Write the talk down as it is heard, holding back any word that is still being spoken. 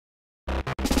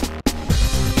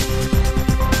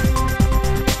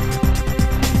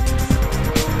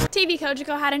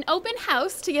TVCogeco had an open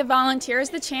house to give volunteers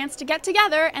the chance to get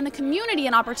together and the community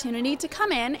an opportunity to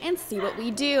come in and see what we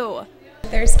do.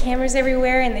 There's cameras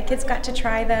everywhere and the kids got to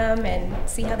try them and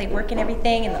see how they work and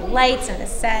everything, and the lights and the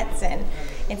sets, and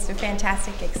it's a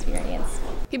fantastic experience.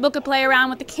 People could play around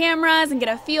with the cameras and get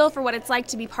a feel for what it's like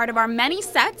to be part of our many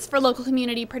sets for local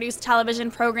community-produced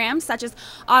television programs such as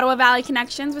Ottawa Valley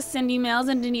Connections with Cindy Mills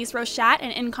and Denise Rochette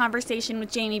and In Conversation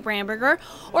with Jamie Bramberger,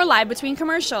 or Live Between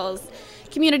Commercials.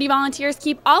 Community volunteers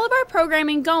keep all of our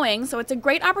programming going, so it's a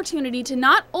great opportunity to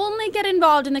not only get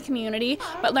involved in the community,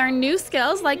 but learn new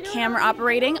skills like camera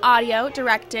operating, audio,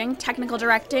 directing, technical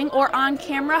directing, or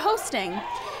on-camera hosting.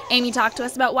 Amy talked to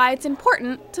us about why it's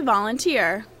important to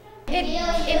volunteer.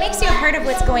 It makes you a part of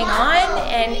what's going on,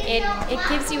 and it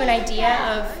gives you an idea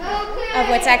of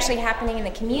what's actually happening in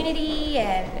the community,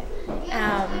 and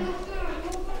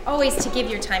always to give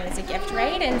your time as a gift,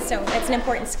 right? And so that's an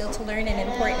important skill to learn and an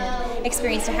important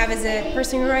experience to have as a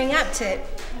person growing up, to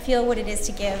feel what it is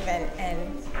to give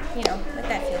and you know, what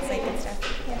that feels like and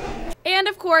stuff. Yeah. And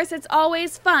of course, it's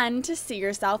always fun to see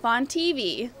yourself on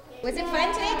TV. Was it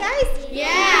fun today, guys?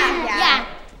 Yeah,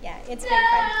 it's been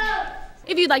fun.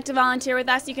 If you'd like to volunteer with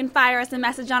us, you can fire us a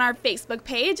message on our Facebook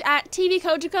page at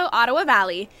TVCogeco Ottawa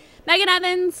Valley. Megan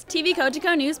Evans,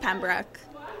 TVCogeco News Pembroke.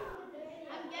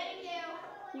 I'm getting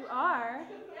you. You are?